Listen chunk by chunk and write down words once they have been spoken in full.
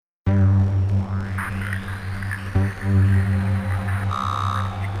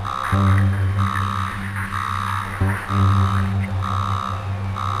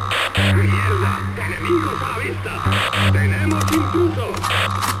pista. ¡Tenemos intrusos!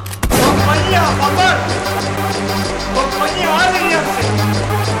 ¡Compañía, papá! ¡Compañía, alinearse!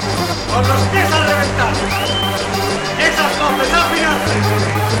 ¡Con los pies al reventar! ¡Esas voces a afinarse!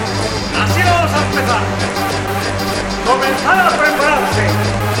 ¡Así vamos a empezar! ¡Comenzar a prepararse!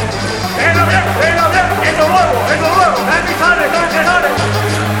 ¡Venga bien, venga bien! ¡Es lo nuevo, es lo nuevo! ¡Necesarios, necesarios!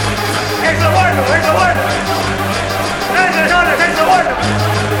 ¡Es lo bueno, es lo bueno! ¡Necesarios, es lo bueno!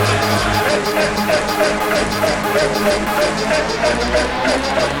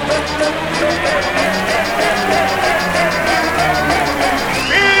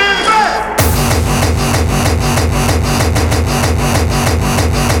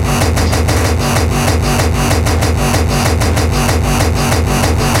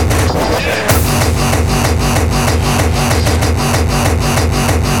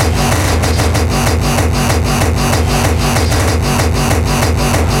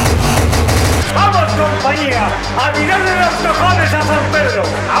 ¡A mirarle los cojones a San Pedro!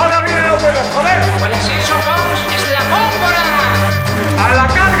 ¡Ahora viene lo bueno, joder! ¿Cuál es eso, Pons? ¡Es la pólvora! ¡A la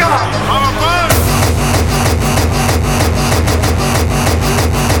carga! ¡Vamos, Pons!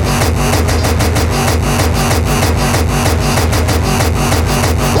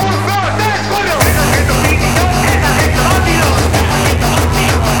 ¡Un, dos, tres, cuatro! ¡Es sargento Phrenetikal! ¡Es sargento Marty!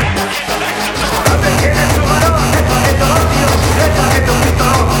 ¿Dónde tiene su valor? ¡Es sargento Marty! ¡Es sargento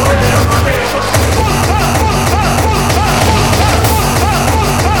Vacilon! ¡Duele los mateos!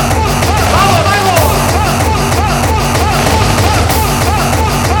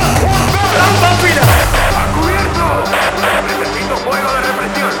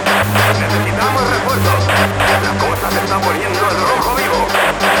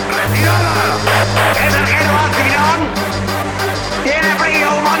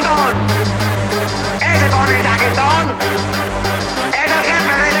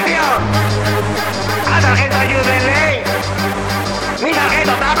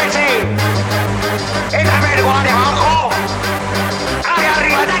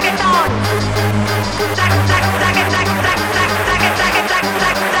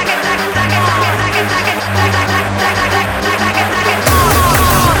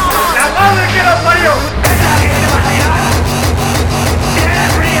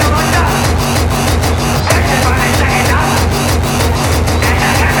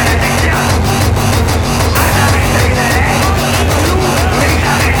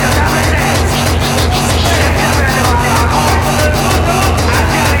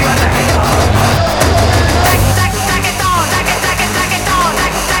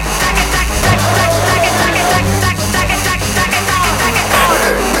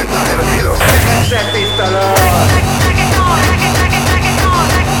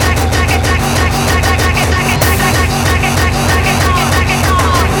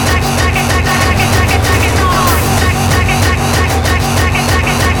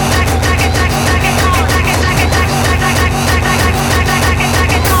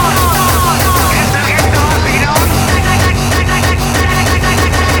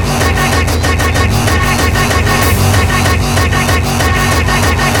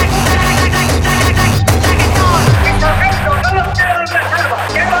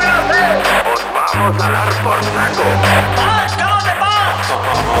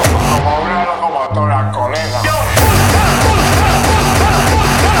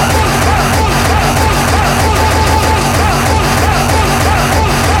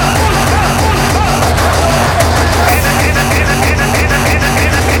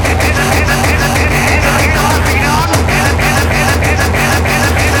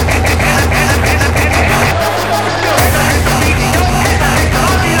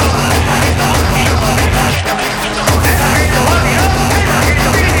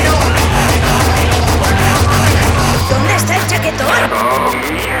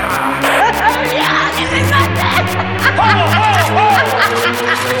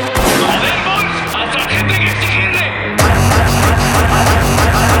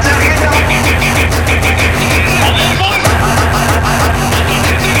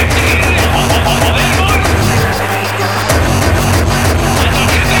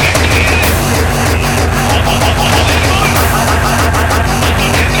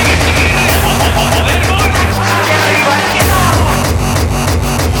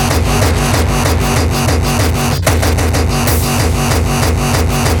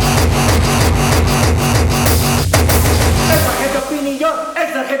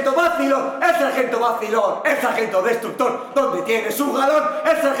 Vacilon, el sargento destructor, donde tiene su galón,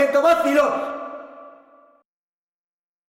 el sargento Vacilon.